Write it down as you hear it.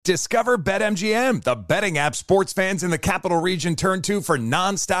Discover BetMGM, the betting app sports fans in the capital region turn to for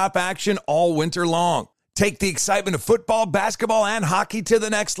nonstop action all winter long. Take the excitement of football, basketball, and hockey to the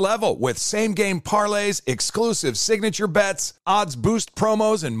next level with same-game parlays, exclusive signature bets, odds boost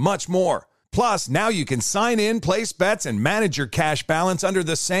promos, and much more. Plus, now you can sign in, place bets, and manage your cash balance under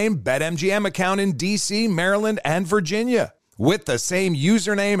the same BetMGM account in D.C., Maryland, and Virginia. With the same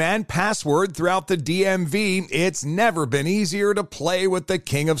username and password throughout the DMV, it's never been easier to play with the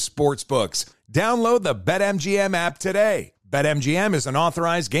king of sportsbooks. Download the BetMGM app today. BetMGM is an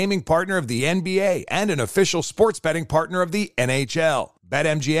authorized gaming partner of the NBA and an official sports betting partner of the NHL.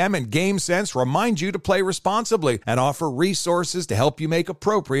 BetMGM and GameSense remind you to play responsibly and offer resources to help you make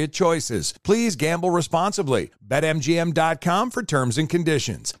appropriate choices. Please gamble responsibly. BetMGM.com for terms and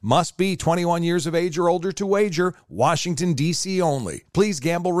conditions. Must be 21 years of age or older to wager. Washington, D.C. only. Please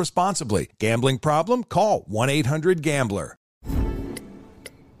gamble responsibly. Gambling problem? Call 1-800-GAMBLER.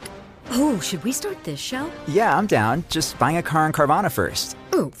 Oh, should we start this show? Yeah, I'm down. Just buying a car on Carvana first.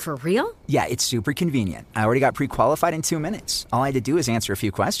 Ooh, for real? Yeah, it's super convenient. I already got pre-qualified in 2 minutes. All I had to do is answer a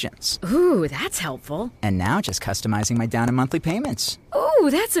few questions. Ooh, that's helpful. And now just customizing my down and monthly payments. Ooh,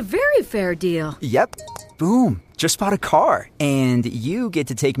 that's a very fair deal. Yep. Boom. Just bought a car. And you get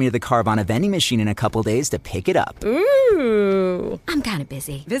to take me to the Carvana vending machine in a couple days to pick it up. Ooh. I'm kind of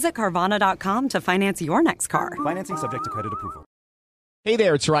busy. Visit Carvana.com to finance your next car. Financing subject to credit approval. Hey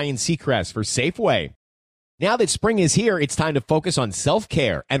there, it's Ryan Seacrest for Safeway. Now that spring is here, it's time to focus on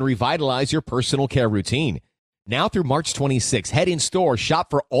self-care and revitalize your personal care routine. Now through March 26, head in store,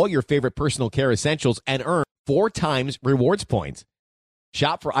 shop for all your favorite personal care essentials, and earn 4 times rewards points.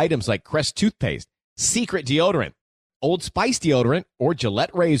 Shop for items like Crest toothpaste, Secret deodorant, Old Spice deodorant, or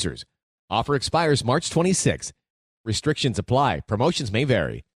Gillette razors. Offer expires March 26. Restrictions apply. Promotions may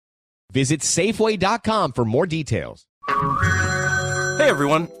vary. Visit Safeway.com for more details. Hey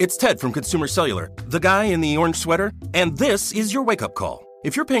everyone, it's Ted from Consumer Cellular, the guy in the orange sweater, and this is your wake-up call.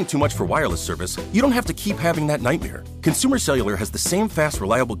 If you're paying too much for wireless service, you don't have to keep having that nightmare. Consumer Cellular has the same fast,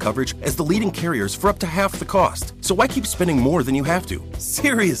 reliable coverage as the leading carriers for up to half the cost. So why keep spending more than you have to?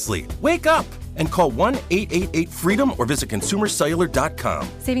 Seriously, wake up and call 1-888-FREEDOM or visit consumercellular.com.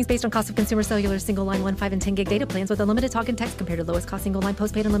 Savings based on cost of Consumer Cellular single line 1, 5, and 10 gig data plans with unlimited talk and text compared to lowest cost single line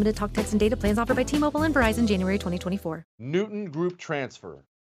postpaid unlimited talk, text, and data plans offered by T-Mobile and Verizon January 2024. Newton Group Transfer.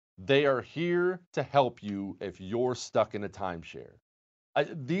 They are here to help you if you're stuck in a timeshare.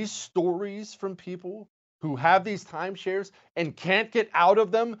 These stories from people who have these timeshares and can't get out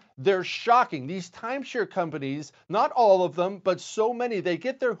of them, they're shocking. These timeshare companies, not all of them, but so many, they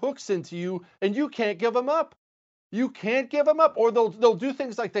get their hooks into you and you can't give them up. You can't give them up. Or they'll do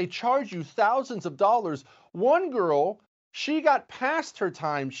things like they charge you thousands of dollars. One girl, she got past her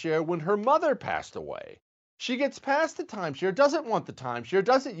timeshare when her mother passed away. She gets past the timeshare, doesn't want the timeshare,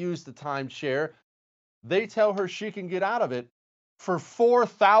 doesn't use the timeshare. They tell her she can get out of it for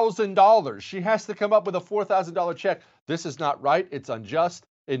 $4,000. She has to come up with a $4,000 check. This is not right. It's unjust.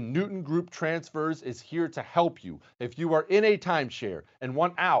 And Newton Group Transfers is here to help you. If you are in a timeshare and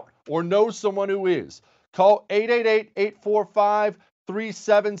want out or know someone who is, call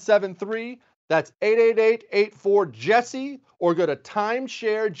 888-845-3773. That's 888-84-JESSE or go to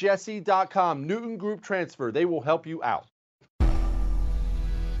timesharejesse.com. Newton Group Transfer. They will help you out.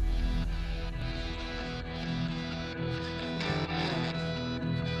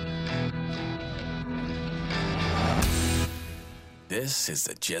 This is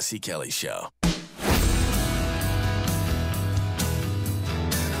the Jesse Kelly Show.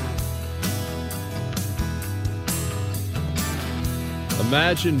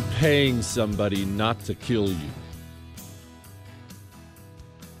 Imagine paying somebody not to kill you.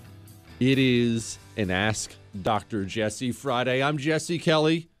 It is an Ask Dr. Jesse Friday. I'm Jesse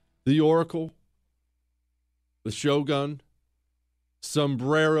Kelly, the Oracle, the Shogun,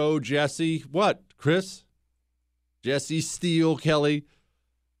 Sombrero Jesse. What, Chris? Jesse Steele Kelly.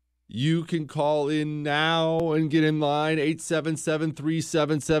 You can call in now and get in line,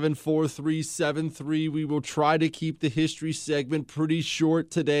 877-377-4373. We will try to keep the history segment pretty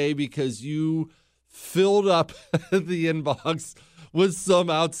short today because you filled up the inbox with some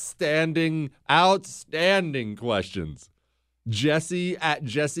outstanding questions. Jesse at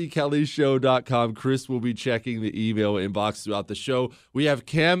jessekellyshow.com. Chris will be checking the email inbox throughout the show. We have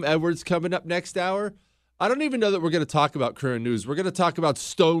Cam Edwards coming up next hour. I don't even know that we're going to talk about current news. We're going to talk about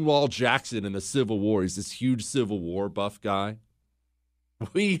Stonewall Jackson and the Civil War. He's this huge Civil War buff guy.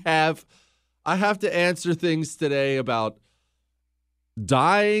 I have to answer things today about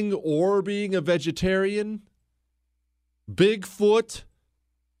dying or being a vegetarian, Bigfoot,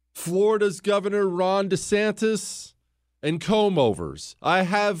 Florida's Governor Ron DeSantis, and comb-overs. I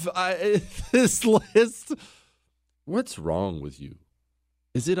have this list. What's wrong with you?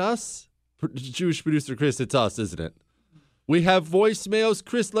 Is it us? Jewish producer Chris, it's us, isn't it? We have voicemails.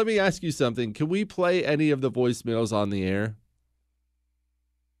 Chris, let me ask you something. Can we play any of the voicemails on the air?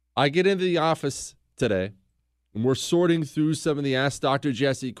 I get into the office today, and we're sorting through some of the Ask Dr.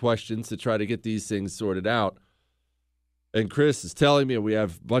 Jesse questions to try to get these things sorted out. And Chris is telling me we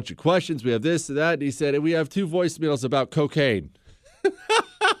have a bunch of questions. We have this and that. And he said, we have 2 voicemails about cocaine.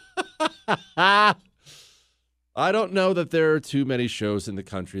 I don't know that there are too many shows in the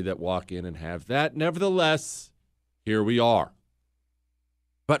country that walk in and have that. Nevertheless, here we are.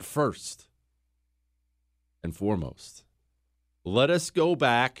 But first and foremost, let us go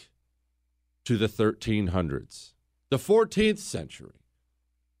back to the 1300s, the 14th century.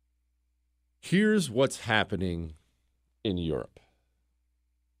 Here's what's happening in Europe.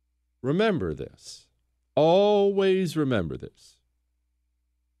 Remember this. Always remember this.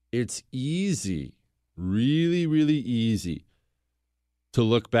 It's easy, really, really easy to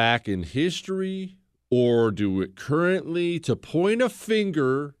look back in history or do it currently to point a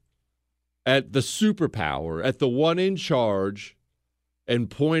finger at the superpower, at the one in charge,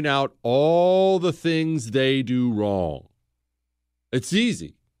 and point out all the things they do wrong. It's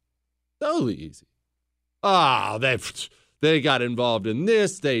easy. Totally easy. They got involved in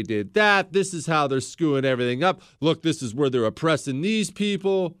this, they did that, this is how they're screwing everything up. Look, this is where they're oppressing these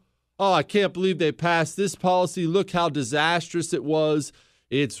people. Oh, I can't believe they passed this policy. Look how disastrous it was.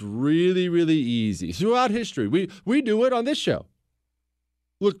 It's really, really easy. Throughout history, we do it on this show.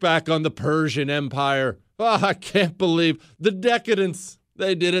 Look back on the Persian Empire. Oh, I can't believe the decadence.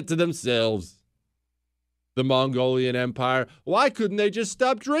 They did it to themselves. The Mongolian Empire. Why couldn't they just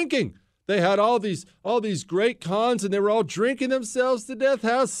stop drinking? They had all these great cons, and they were all drinking themselves to death.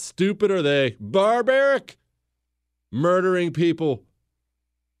 How stupid are they? Barbaric. Murdering people.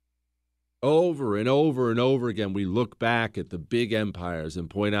 Over and over and over again, we look back at the big empires and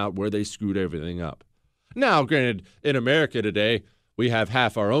point out where they screwed everything up. Now, granted, in America today, we have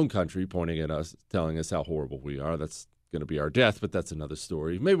half our own country pointing at us, telling us how horrible we are. That's going to be our death, but that's another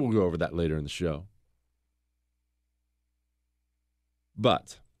story. Maybe we'll go over that later in the show.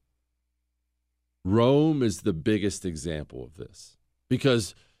 But Rome is the biggest example of this,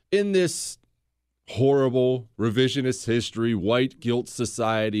 because in this horrible revisionist history, white guilt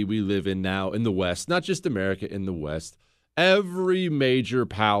society we live in now in the West, not just America, in the West, every major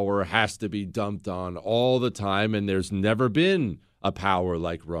power has to be dumped on all the time, and there's never been a power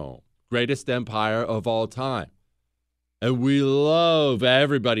like Rome, greatest empire of all time. And we love,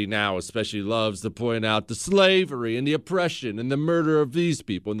 everybody now especially loves to point out the slavery and the oppression and the murder of these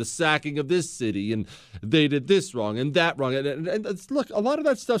people and the sacking of this city, and they did this wrong and that wrong. And look, a lot of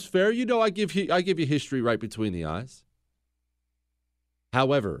that stuff's fair. You know, I give you history right between the eyes.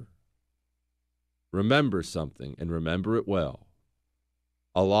 However, remember something, and remember it well.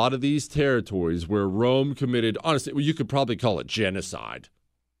 A lot of these territories where Rome committed, honestly, well, you could probably call it genocide.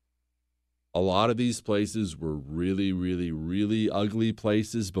 A lot of these places were really, really, really ugly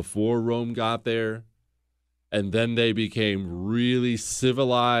places before Rome got there. And then they became really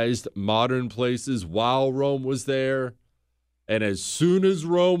civilized, modern places while Rome was there. And as soon as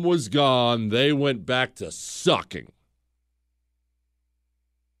Rome was gone, they went back to sucking.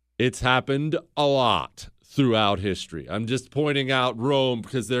 It's happened a lot throughout history. I'm just pointing out Rome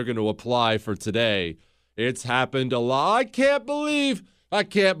because they're going to apply for today. It's happened a lot. I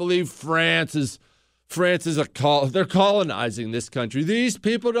can't believe France is they're colonizing this country. These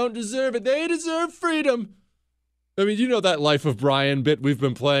people don't deserve it. They deserve freedom. I mean, you know that Life of Brian bit we've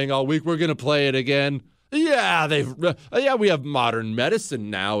been playing all week. We're going to play it again. Yeah, we have modern medicine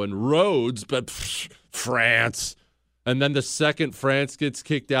now and roads, but France. And then the second France gets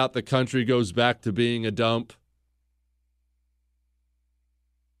kicked out, the country goes back to being a dump.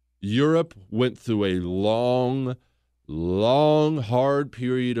 Europe went through a long, hard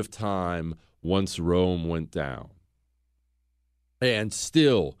period of time once Rome went down. And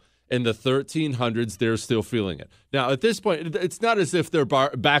still, in the 1300s, they're still feeling it. Now, at this point, it's not as if they're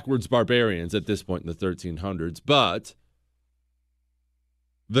backwards barbarians at this point in the 1300s, but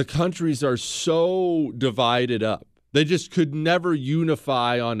the countries are so divided up. They just could never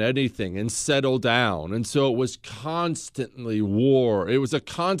unify on anything and settle down. And so it was constantly war. It was a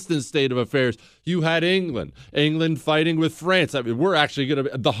constant state of affairs. You had England fighting with France. I mean, we're actually going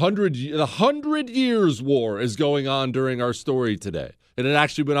to, the 100 Years' War is going on during our story today. And it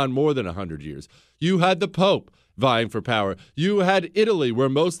actually went on more than 100 years. You had the Pope vying for power. You had Italy, where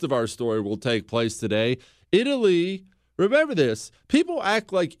most of our story will take place today. Italy, remember this, people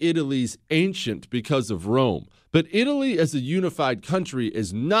act like Italy's ancient because of Rome. But Italy as a unified country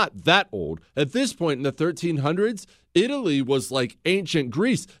is not that old. At this point in the 1300s, Italy was like ancient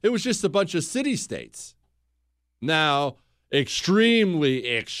Greece. It was just a bunch of city-states. Now, extremely,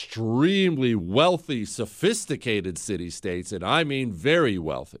 extremely wealthy, sophisticated city-states, and I mean very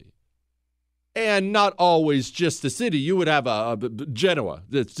wealthy. And not always just a city. You would have a Genoa.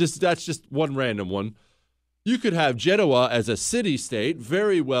 That's just one random one. You could have Genoa as a city-state,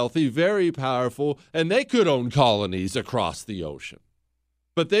 very wealthy, very powerful, and they could own colonies across the ocean.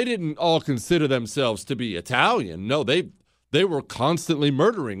 But they didn't all consider themselves to be Italian. No, they were constantly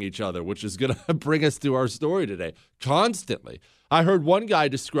murdering each other, which is going to bring us to our story today. Constantly. I heard one guy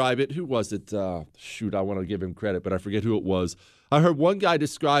describe it. Who was it? I want to give him credit, but I forget who it was. I heard one guy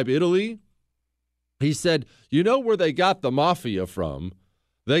describe Italy. He said, you know where they got the mafia from?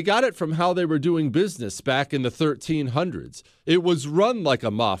 They got it from how they were doing business back in the 1300s. It was run like a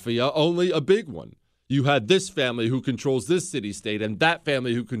mafia, only a big one. You had this family who controls this city-state and that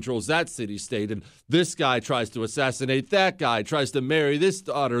family who controls that city-state, and this guy tries to assassinate that guy, tries to marry this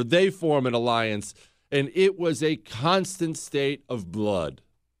daughter. They form an alliance, and it was a constant state of blood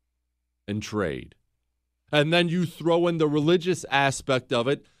and trade. And then you throw in the religious aspect of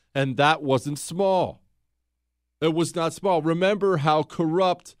it, and that wasn't small. It was not small. Remember how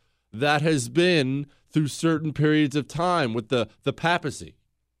corrupt that has been through certain periods of time with the papacy.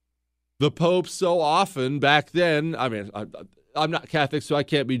 The Pope so often back then, I mean, I'm not Catholic, so I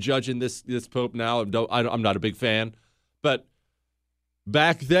can't be judging this Pope now. I'm not a big fan. But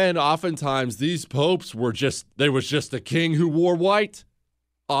back then, oftentimes, these popes there was just a king who wore white.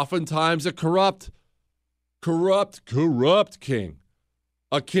 Oftentimes a corrupt king.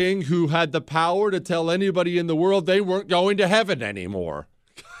 A king who had the power to tell anybody in the world they weren't going to heaven anymore.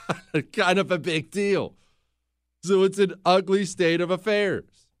 Kind of a big deal. So it's an ugly state of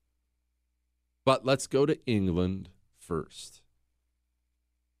affairs. But let's go to England first.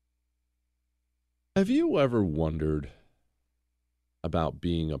 Have you ever wondered about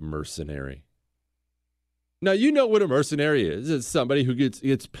being a mercenary? Now, you know what a mercenary is. It's somebody who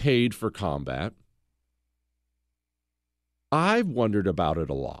gets paid for combat. I've wondered about it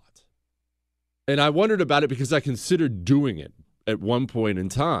a lot. And I wondered about it because I considered doing it at one point in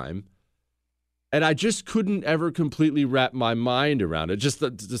time. And I just couldn't ever completely wrap my mind around it. Just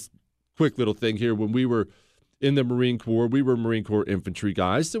quick little thing here. When we were in the Marine Corps, we were Marine Corps infantry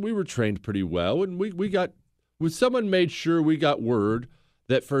guys, so we were trained pretty well. And someone made sure we got word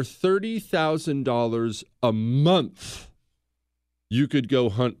that for $30,000 a month, you could go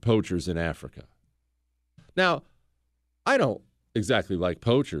hunt poachers in Africa. Now, I don't exactly like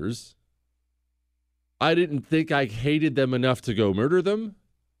poachers. I didn't think I hated them enough to go murder them.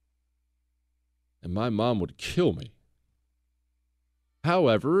 And my mom would kill me.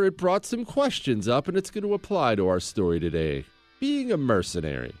 However, it brought some questions up, and it's going to apply to our story today. Being a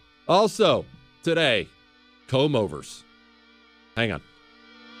mercenary. Also, today, comb-overs. Hang on.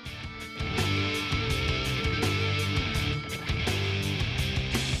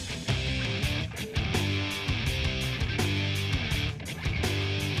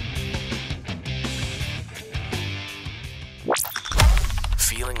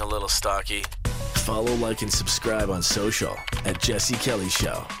 Feeling a little stocky? Follow, like, and subscribe on social at Jesse Kelly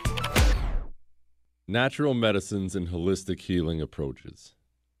Show. Natural medicines and holistic healing approaches.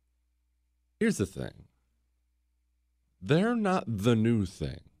 Here's the thing. They're not the new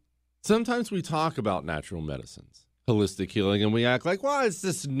thing. Sometimes we talk about natural medicines, holistic healing, and we act like, well, it's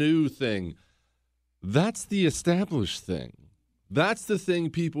this new thing. That's the established thing. That's the thing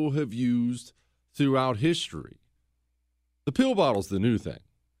people have used throughout history. The pill bottle's the new thing.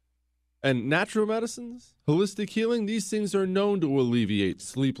 And natural medicines, holistic healing, these things are known to alleviate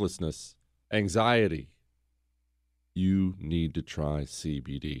sleeplessness, anxiety. You need to try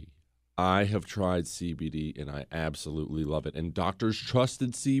CBD. I have tried CBD, and I absolutely love it. And Doctor's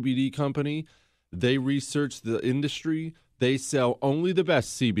Trusted CBD Company, they research the industry. They sell only the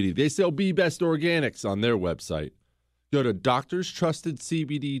best CBD. They sell Be Best Organics on their website. Go to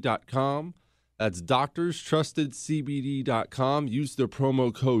doctorstrustedcbd.com. That's doctorstrustedcbd.com. Use the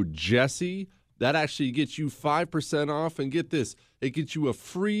promo code Jesse. That actually gets you 5% off. And get this, it gets you a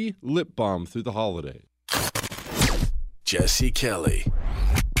free lip balm through the holidays. Jesse Kelly.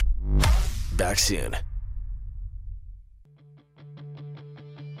 Back soon.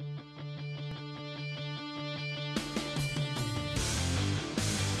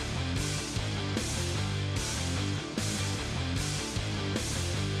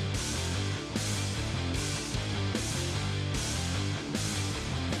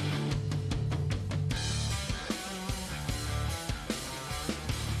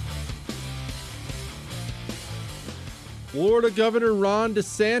 Florida Governor Ron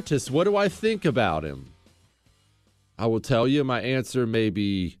DeSantis, what do I think about him? I will tell you, my answer may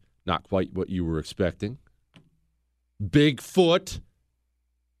be not quite what you were expecting. Bigfoot.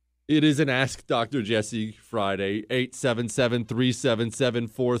 It is an Ask Dr. Jesse Friday,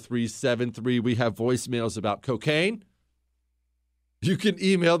 877-377-4373. We have voicemails about cocaine. You can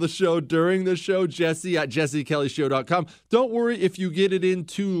email the show during the show, jesse@jessekellyshow.com. Don't worry if you get it in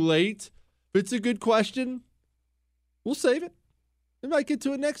too late. If it's a good question, we'll save it. We might get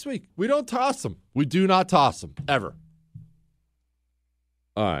to it next week. We don't toss them. We do not toss them, ever.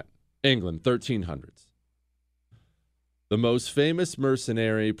 All right. England, 1300s. The most famous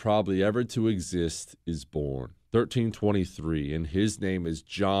mercenary probably ever to exist is born, 1323, and his name is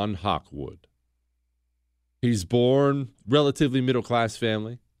John Hawkwood. He's born relatively middle-class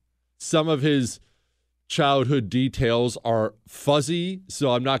family. Some of his childhood details are fuzzy,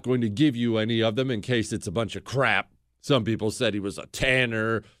 so I'm not going to give you any of them in case it's a bunch of crap. Some people said he was a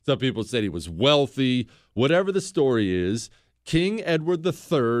tanner. Some people said he was wealthy. Whatever the story is, King Edward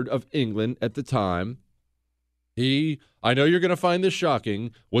III of England at the time, he, I know you're going to find this shocking,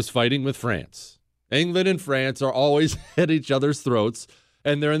 was fighting with France. England and France are always at each other's throats,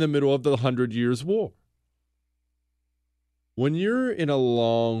 and they're in the middle of the 100 Years' War. When you're in a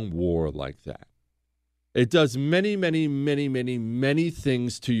long war like that, it does many, many, many, many, many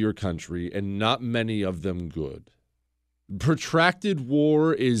things to your country, and not many of them good. Protracted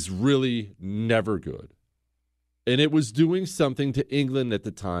war is really never good. And it was doing something to England at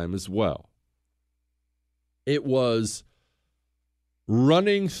the time as well. It was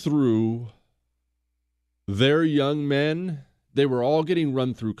running through their young men. They were all getting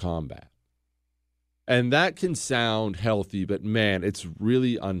run through combat. And that can sound healthy, but man, it's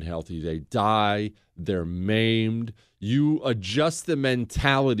really unhealthy. They die, they're maimed. You adjust the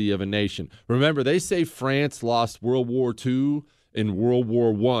mentality of a nation. Remember, they say France lost World War II in World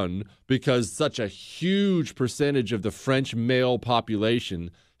War I because such a huge percentage of the French male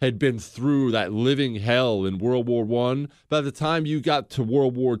population had been through that living hell in World War I. By the time you got to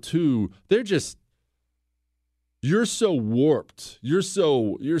World War II, you're so warped. You're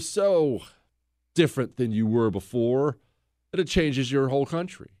so different than you were before that it changes your whole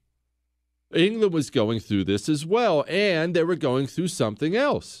country. England was going through this as well, and they were going through something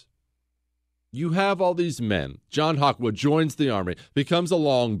else. You have all these men. John Hawkwood joins the army, becomes a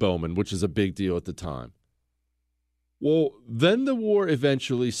longbowman, which is a big deal at the time. Well, then the war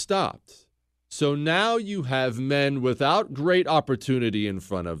eventually stopped. So now you have men without great opportunity in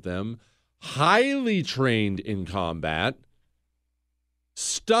front of them, highly trained in combat,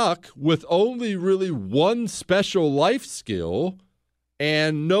 stuck with only really one special life skill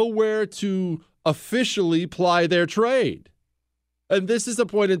and nowhere to officially ply their trade. And this is a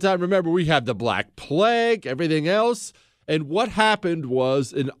point in time, remember, we have the Black Plague, everything else. And what happened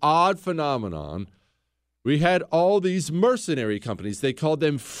was an odd phenomenon. We had all these mercenary companies, they called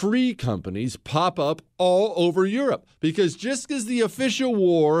them free companies, pop up all over Europe. Because just because the official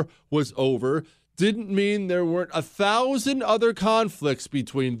war was over didn't mean there weren't 1,000 other conflicts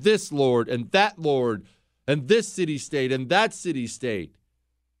between this lord and this city-state and that city-state.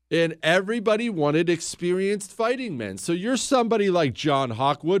 And everybody wanted experienced fighting men. So you're somebody like John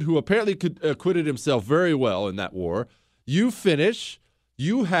Hawkwood, who apparently acquitted himself very well in that war. You finish,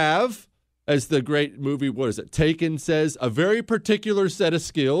 you have, as the great movie, Taken says, a very particular set of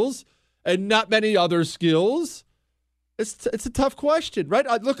skills and not many other skills. It's a tough question, right?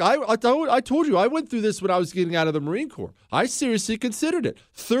 I told you, I went through this when I was getting out of the Marine Corps. I seriously considered it.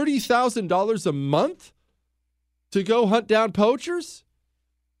 $30,000 a month to go hunt down poachers?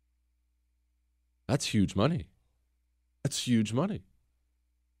 That's huge money. That's huge money.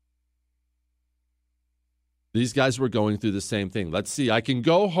 These guys were going through the same thing. Let's see, I can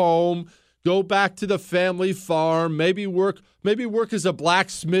go home, go back to the family farm, maybe work as a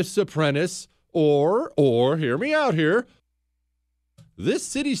blacksmith's apprentice, or hear me out here. This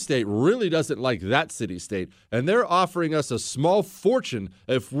city-state really doesn't like that city-state, and they're offering us a small fortune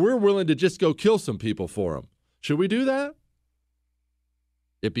if we're willing to just go kill some people for them. Should we do that?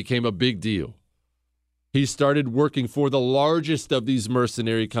 It became a big deal. He started working for the largest of these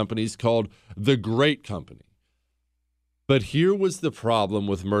mercenary companies called the Great Company. But here was the problem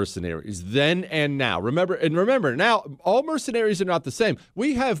with mercenaries then and now. Remember, now all mercenaries are not the same.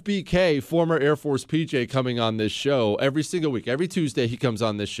 We have BK, former Air Force PJ, coming on this show every single week. Every Tuesday he comes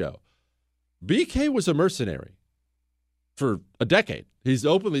on this show. BK was a mercenary for a decade. He's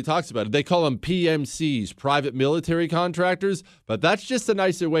openly talks about it. They call them PMCs, private military contractors, but that's just a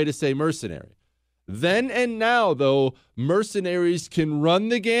nicer way to say mercenary. Then and now, though, mercenaries can run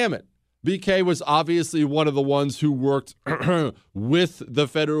the gamut. BK was obviously one of the ones who worked with the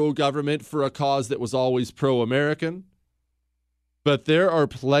federal government for a cause that was always pro-American. But there are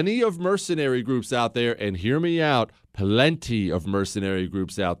plenty of mercenary groups out there, and hear me out, plenty of mercenary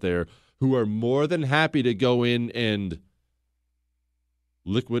groups out there who are more than happy to go in and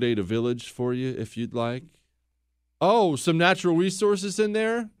liquidate a village for you if you'd like. Oh, some natural resources in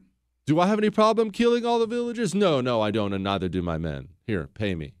there? Do I have any problem killing all the villagers? No, I don't, and neither do my men. Here,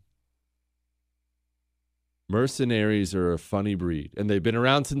 pay me. Mercenaries are a funny breed, and they've been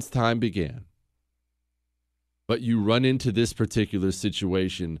around since time began. But you run into this particular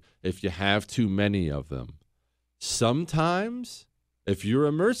situation if you have too many of them. Sometimes, if you're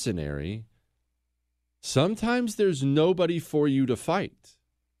a mercenary, sometimes there's nobody for you to fight.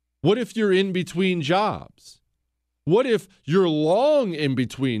 What if you're in between jobs? What if you're long in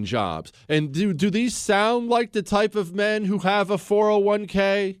between jobs? And do these sound like the type of men who have a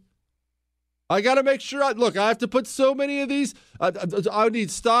 401k? I got to make sure, I have to put so many of these. I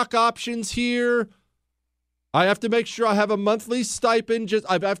need stock options here. I have to make sure I have a monthly stipend.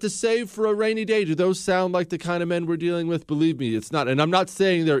 I have to save for a rainy day. Do those sound like the kind of men we're dealing with? Believe me, it's not. And I'm not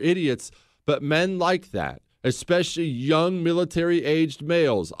saying they're idiots, but men like that, especially young military-aged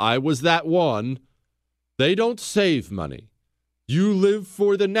males. I was that one. They don't save money. You live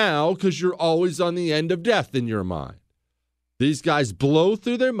for the now because you're always on the end of death in your mind. These guys blow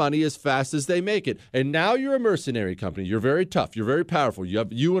through their money as fast as they make it. And now you're a mercenary company. You're very tough. You're very powerful. You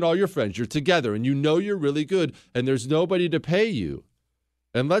have you and all your friends. You're together, and you know you're really good, and there's nobody to pay you.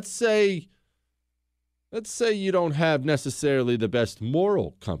 And let's say you don't have necessarily the best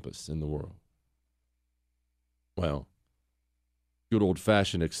moral compass in the world. Well, good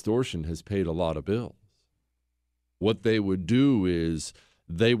old-fashioned extortion has paid a lot of bills. What they would do is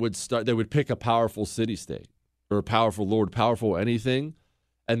they would pick a powerful city-state, or a powerful lord, powerful anything,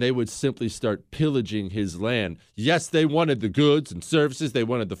 and they would simply start pillaging his land. Yes, they wanted the goods and services, they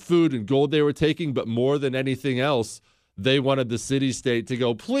wanted the food and gold they were taking, but more than anything else, they wanted the city-state to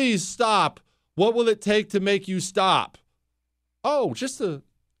go, please stop. What will it take to make you stop? Oh, just a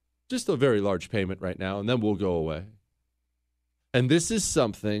very large payment right now, and then we'll go away. And this is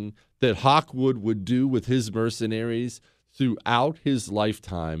something that Hawkwood would do with his mercenaries throughout his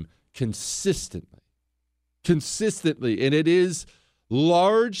lifetime consistently, and it is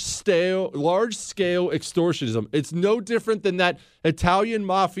large-scale extortionism. It's no different than that Italian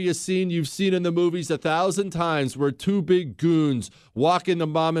mafia scene you've seen in the movies 1,000 times where two big goons walk in the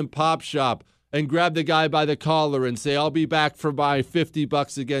mom-and-pop shop and grab the guy by the collar and say, I'll be back for my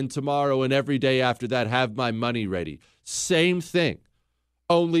 $50 again tomorrow, and every day after that, have my money ready. Same thing.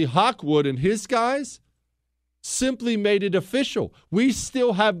 Only Hawkwood and his guys simply made it official. We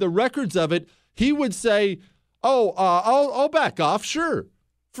still have the records of it. He would say, I'll back off, sure,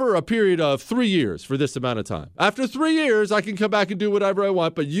 for a period of 3 years for this amount of time. After 3 years, I can come back and do whatever I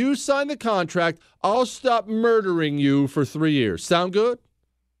want, but you sign the contract, I'll stop murdering you for 3 years. Sound good?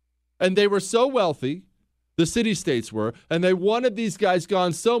 And they were so wealthy, the city-states were, and they wanted these guys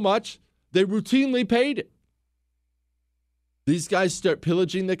gone so much, they routinely paid it. These guys start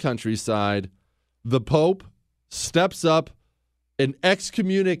pillaging the countryside. The Pope steps up and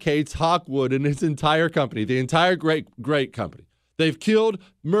excommunicates Hawkwood and his entire company, the entire great company. They've killed,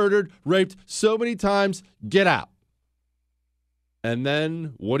 murdered, raped so many times. Get out. And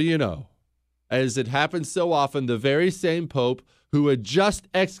then, what do you know? As it happens so often, the very same Pope who had just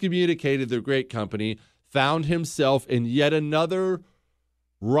excommunicated the great company found himself in yet another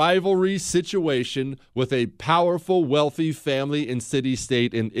rivalry situation with a powerful, wealthy family and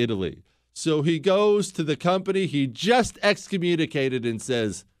city-state in Italy. So he goes to the company he just excommunicated and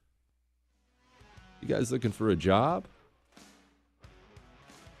says, you guys looking for a job?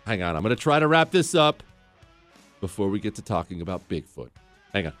 Hang on, I'm going to try to wrap this up before we get to talking about Bigfoot.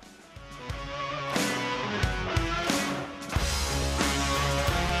 Hang on.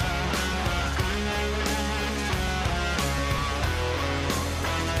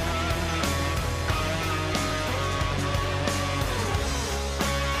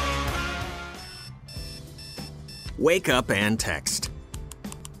 Wake up and text.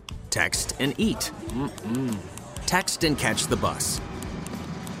 Text and eat. Text and catch the bus.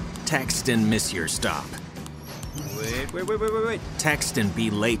 Text and miss your stop. Wait. Text and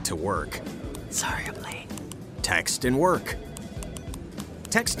be late to work. Sorry, I'm late. Text and work.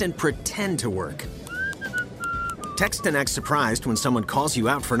 Text and pretend to work. Text and act surprised when someone calls you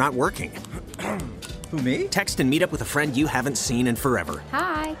out for not working. Who, me? Text and meet up with a friend you haven't seen in forever.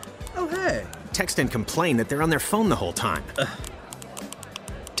 Hi. Oh, hey. Text and complain that they're on their phone the whole time.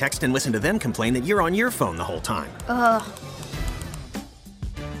 Text and listen to them complain that you're on your phone the whole time.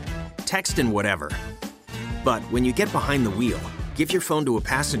 text and whatever. But when you get behind the wheel, give your phone to a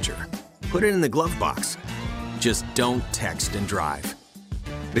passenger. Put it in the glove box. Just don't text and drive.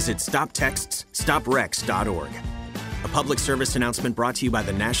 Visit StopTextsStopWrecks.org. A public service announcement brought to you by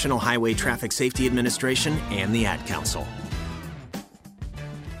the National Highway Traffic Safety Administration and the Ad Council.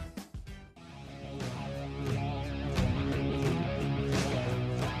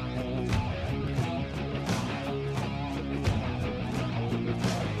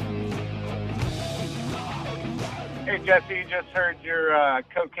 Hey, Jesse, just heard your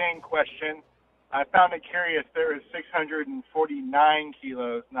cocaine question. I found it curious. There was 649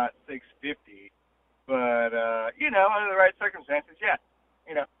 kilos, not 650. But, under the right circumstances, yeah.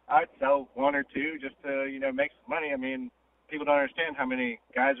 I'd sell one or two just to, make some money. I mean, people don't understand how many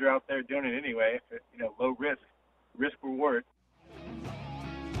guys are out there doing it anyway. Low risk reward.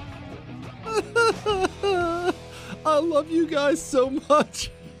 I love you guys so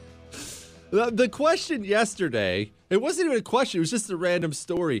much. The question yesterday, it wasn't even a question, it was just a random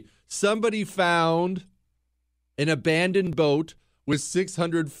story. Somebody found an abandoned boat with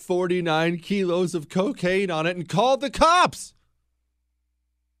 649 kilos of cocaine on it and called the cops.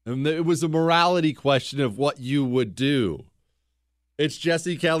 And it was a morality question of what you would do. It's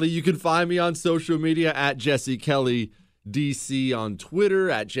Jesse Kelly. You can find me on social media at Jesse Kelly DC on Twitter,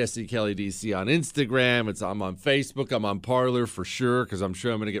 at Jesse Kelly DC on Instagram. I'm on Facebook. I'm on Parler for sure, because I'm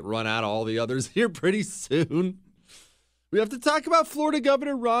sure I'm going to get run out of all the others here pretty soon. We have to talk about Florida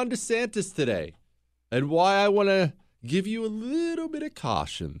Governor Ron DeSantis today and why I want to give you a little bit of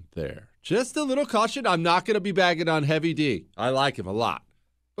caution there. Just a little caution. I'm not going to be bagging on Heavy D. I like him a lot,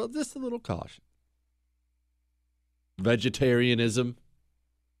 but just a little caution. Vegetarianism.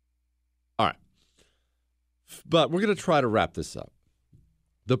 All right. But we're going to try to wrap this up.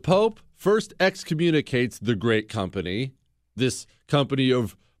 The Pope first excommunicates the great company, this company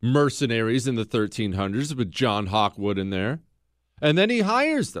of mercenaries in the 1300s with John Hawkwood in there. And then he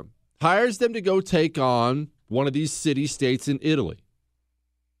hires them to go take on one of these city-states in Italy.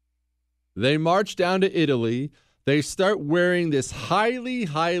 They march down to Italy. They start wearing this highly,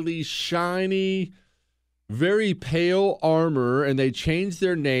 highly shiny, very pale armor, and they change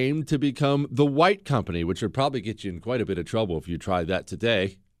their name to become the White Company, which would probably get you in quite a bit of trouble if you tried that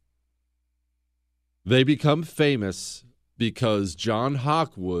today. They become famous because John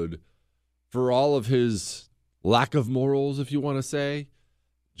Hawkwood, for all of his lack of morals, if you want to say,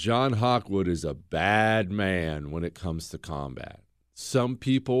 John Hawkwood is a bad man when it comes to combat. Some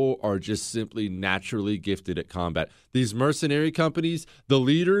people are just simply naturally gifted at combat. These mercenary companies, the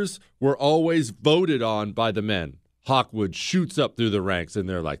leaders were always voted on by the men. Hawkwood shoots up through the ranks, and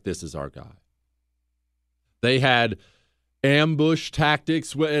they're like, this is our guy. They had ambush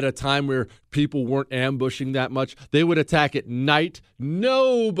tactics at a time where people weren't ambushing that much. They would attack at night.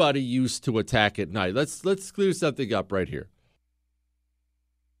 Nobody used to attack at night. Let's clear something up right here.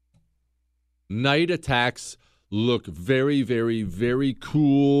 Night attacks look very, very, very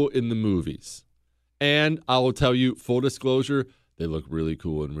cool in the movies. And I will tell you, full disclosure, they look really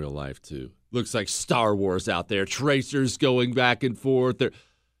cool in real life too. Looks like Star Wars out there, tracers going back and forth.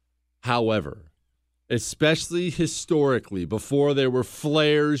 However, especially historically, before there were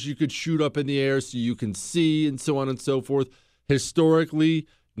flares you could shoot up in the air so you can see and so on and so forth, historically,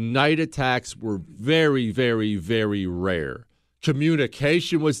 night attacks were very, very, very rare.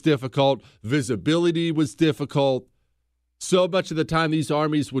 Communication was difficult. Visibility was difficult. So much of the time, these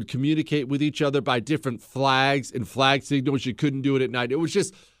armies would communicate with each other by different flags and flag signals. You couldn't do it at night. It was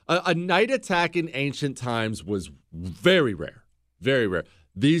just a night attack in ancient times was very rare, very rare.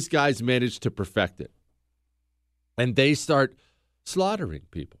 These guys managed to perfect it. And they start slaughtering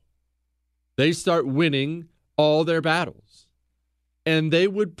people. They start winning all their battles. And they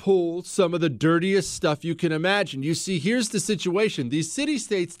would pull some of the dirtiest stuff you can imagine. You see, here's the situation. These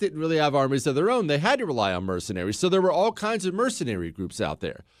city-states didn't really have armies of their own. They had to rely on mercenaries. So there were all kinds of mercenary groups out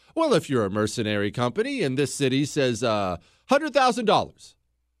there. Well, if you're a mercenary company and this city says $100,000.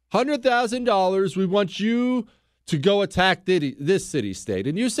 $100,000, we want you to go attack this city-state.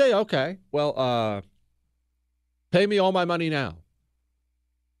 And you say, okay, well, pay me all my money now.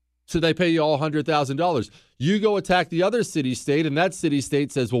 So they pay you all $100,000. You go attack the other city-state, and that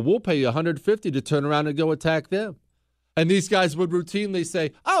city-state says, well, we'll pay you $150,000 to turn around and go attack them. And these guys would routinely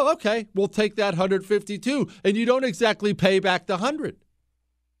say, oh, okay, we'll take that $150,000 too. And you don't exactly pay back the $100,000.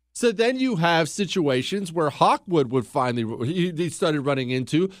 So then you have situations where Hawkwood would finally, he started running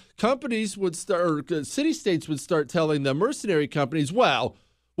into, companies would start, or city-states would start telling the mercenary companies, well,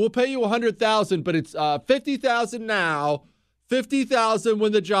 we'll pay you $100,000, but it's $50,000 now. $50,000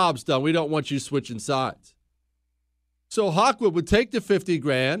 when the job's done. We don't want you switching sides. So Hawkwood would take the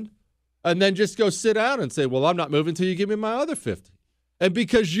 $50,000, and then just go sit down and say, well, I'm not moving until you give me my other 50. And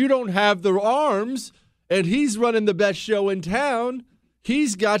because you don't have the arms and he's running the best show in town,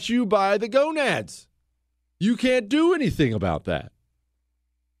 he's got you by the gonads. You can't do anything about that.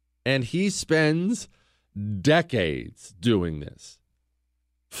 And he spends decades doing this.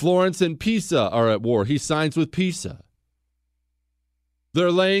 Florence and Pisa are at war. He signs with Pisa.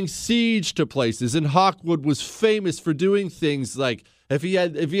 They're laying siege to places, and Hawkwood was famous for doing things like if he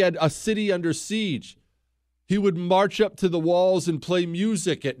had a city under siege, he would march up to the walls and play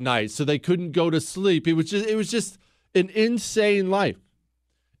music at night so they couldn't go to sleep. It was just an insane life.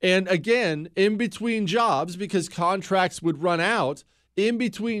 And again, in between jobs, because contracts would run out, in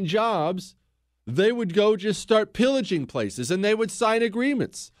between jobs, they would go just start pillaging places, and they would sign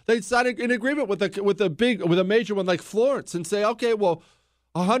agreements. They'd sign an agreement with a major one like Florence and say, okay, well,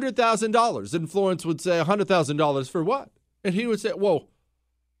 $100,000. And Florence would say, $100,000 for what? And he would say, well,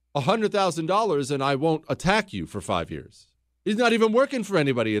 $100,000 and I won't attack you for 5 years. He's not even working for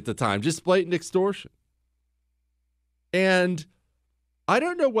anybody at the time, just blatant extortion. And I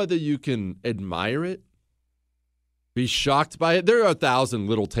don't know whether you can admire it, be shocked by it. There are 1,000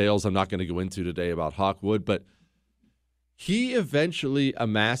 little tales I'm not going to go into today about Hawkwood, but he eventually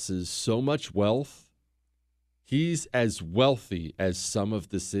amasses so much wealth. He's as wealthy as some of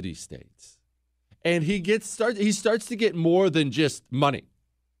the city-states. And he starts to get more than just money.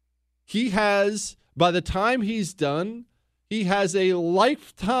 He has, by the time he's done, he has a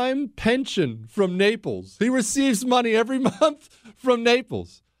lifetime pension from Naples. He receives money every month from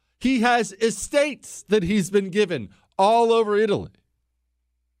Naples. He has estates that he's been given all over Italy.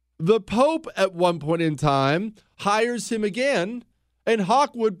 The Pope, at one point in time, hires him again, and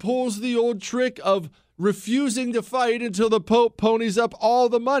Hawkwood pulls the old trick of refusing to fight until the Pope ponies up all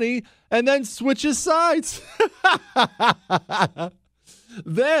the money and then switches sides.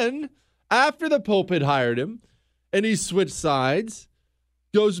 Then, after the Pope had hired him and he switched sides,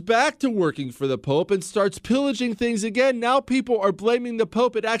 goes back to working for the Pope and starts pillaging things again. Now people are blaming the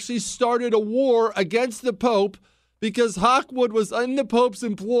Pope. It actually started a war against the Pope because Hawkwood was in the Pope's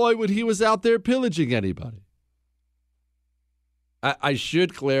employ when he was out there pillaging anybody. I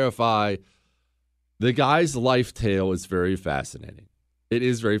should clarify, the guy's life tale is very fascinating. It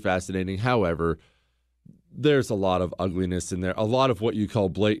is very fascinating. However, there's a lot of ugliness in there, a lot of what you call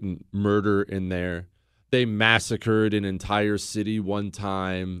blatant murder in there. They massacred an entire city one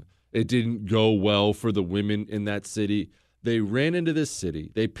time. It didn't go well for the women in that city. They ran into this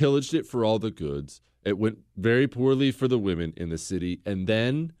city. They pillaged it for all the goods. It went very poorly for the women in the city. And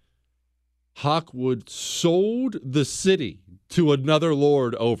then Hawkwood sold the city to another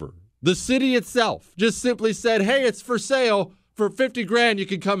lord over. The city itself just simply said, hey, it's for sale. For 50 grand, you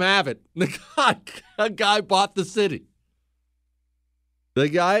can come have it. The guy bought the city. The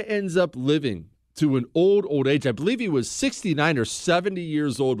guy ends up living to an old age. I believe he was 69 or 70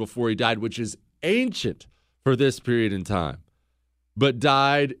 years old before he died, which is ancient for this period in time. But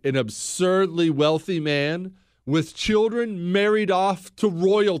died an absurdly wealthy man with children married off to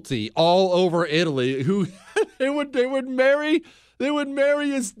royalty all over Italy who they would marry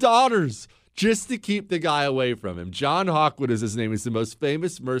his daughters just to keep the guy away from him. John Hawkwood is his name. He's the most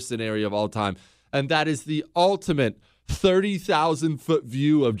famous mercenary of all time. And that is the ultimate 30,000-foot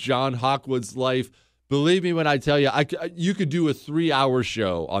view of John Hawkwood's life. Believe me when I tell you, you could do a 3-hour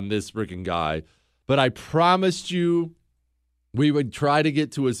show on this freaking guy. But I promised you we would try to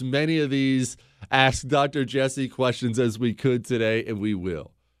get to as many of these Ask Dr. Jesse questions as we could today, and we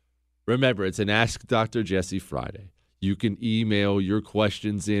will. Remember, it's an Ask Dr. Jesse Friday. You can email your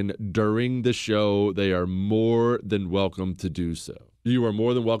questions in during the show. They are more than welcome to do so. You are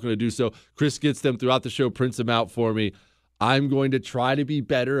more than welcome to do so. Chris gets them throughout the show, prints them out for me. I'm going to try to be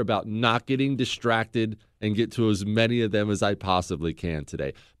better about not getting distracted and get to as many of them as I possibly can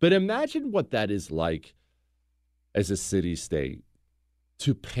today. But imagine what that is like as a city-state,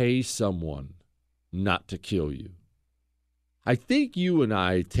 to pay someone not to kill you. I think you and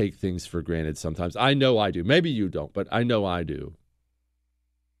I take things for granted sometimes. I know I do. Maybe you don't, but I know I do.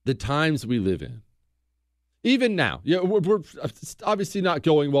 The times we live in. Even now, we're obviously not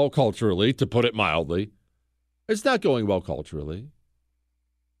going well culturally, to put it mildly. It's not going well culturally.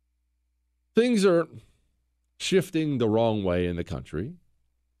 Things are shifting the wrong way in the country.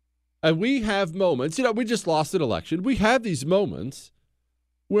 And we have moments, we just lost an election. We have these moments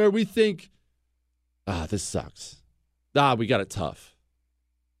where we think, this sucks. We got it tough.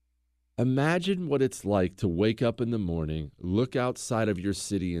 Imagine what it's like to wake up in the morning, look outside of your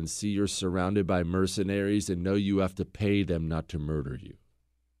city and see you're surrounded by mercenaries and know you have to pay them not to murder you.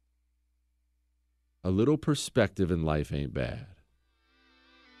 A little perspective in life ain't bad.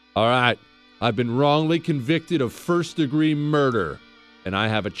 All right. I've been wrongly convicted of first-degree murder, and I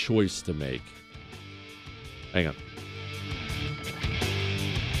have a choice to make. Hang on.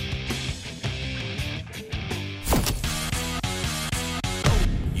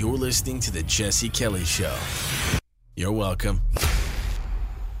 You're listening to The Jesse Kelly Show. You're welcome.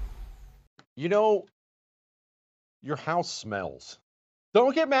 You know, your house smells.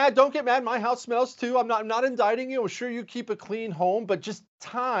 Don't get mad. Don't get mad. My house smells too. I'm not indicting you. I'm sure you keep a clean home, but just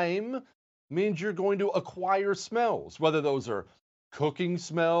time means you're going to acquire smells, whether those are cooking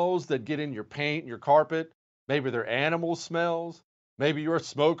smells that get in your paint, your carpet, maybe they're animal smells, maybe you're a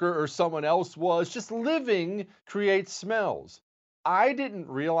smoker or someone else was. Just living creates smells. I didn't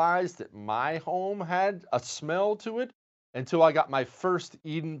realize that my home had a smell to it until I got my first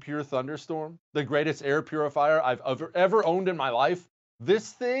Eden Pure Thunderstorm, the greatest air purifier I've ever owned in my life.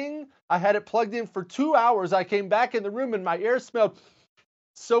 This thing, I had it plugged in for 2 hours. I came back in the room and my air smelled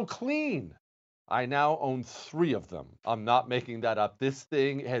so clean. I now own 3 of them. I'm not making that up. This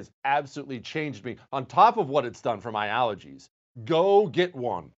thing has absolutely changed me on top of what it's done for my allergies. Go get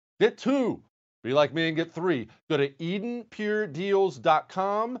one. Get 2. Be like me and get 3. Go to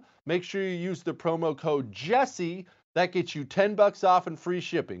EdenPureDeals.com. Make sure you use the promo code Jesse. That gets you $10 off and free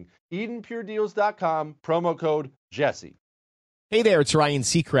shipping. EdenPureDeals.com, promo code Jesse. Hey there, it's Ryan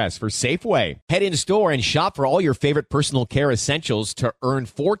Seacrest for Safeway. Head in store and shop for all your favorite personal care essentials to earn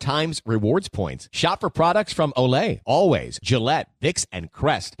 4 times rewards points. Shop for products from Olay, Always, Gillette, Vicks, and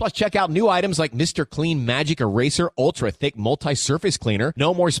Crest. Plus, check out new items like Mr. Clean Magic Eraser Ultra Thick Multi-Surface Cleaner.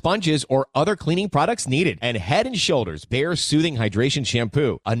 No more sponges or other cleaning products needed. And Head & Shoulders Bare Soothing Hydration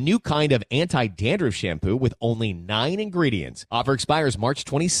Shampoo, a new kind of anti-dandruff shampoo with only 9 ingredients. Offer expires March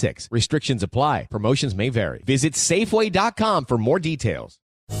 26. Restrictions apply. Promotions may vary. Visit Safeway.com for more details.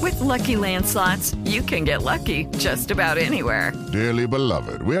 With Lucky Land Slots, you can get lucky just about anywhere. Dearly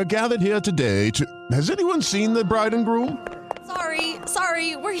beloved, we are gathered here today to... Has anyone seen the bride and groom?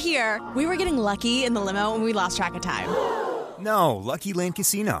 Sorry, we're here. We were getting lucky in the limo and we lost track of time. No, Lucky Land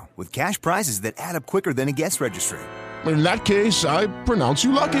Casino, with cash prizes that add up quicker than a guest registry. In that case, I pronounce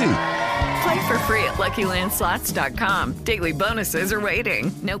you lucky. Play for free at LuckyLandSlots.com. Daily bonuses are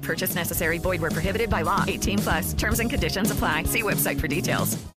waiting. No purchase necessary. Void where prohibited by law. 18+. Terms and conditions apply. See website for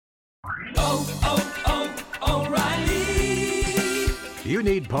details. O'Reilly. You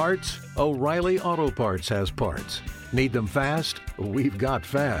need parts? O'Reilly Auto Parts has parts. Need them fast? We've got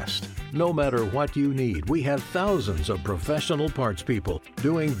fast. No matter what you need, we have thousands of professional parts people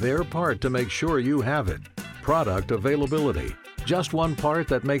doing their part to make sure you have it. Product availability. Just one part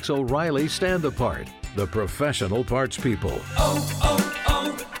that makes O'Reilly stand apart. The professional parts people.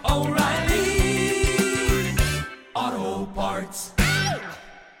 O'Reilly Auto Parts.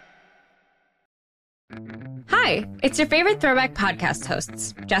 Hi, it's your favorite Throwback podcast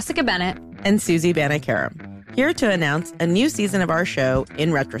hosts, Jessica Bennett and Susie Banikarim, here to announce a new season of our show,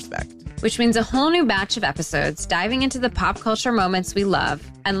 In Retrospect. Which means a whole new batch of episodes diving into the pop culture moments we love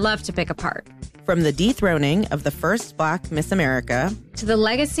and love to pick apart. From the dethroning of the first Black Miss America to the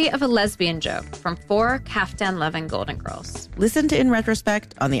legacy of a lesbian joke from 4 Kaftan-loving Golden Girls. Listen to In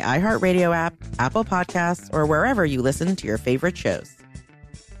Retrospect on the iHeartRadio app, Apple Podcasts, or wherever you listen to your favorite shows.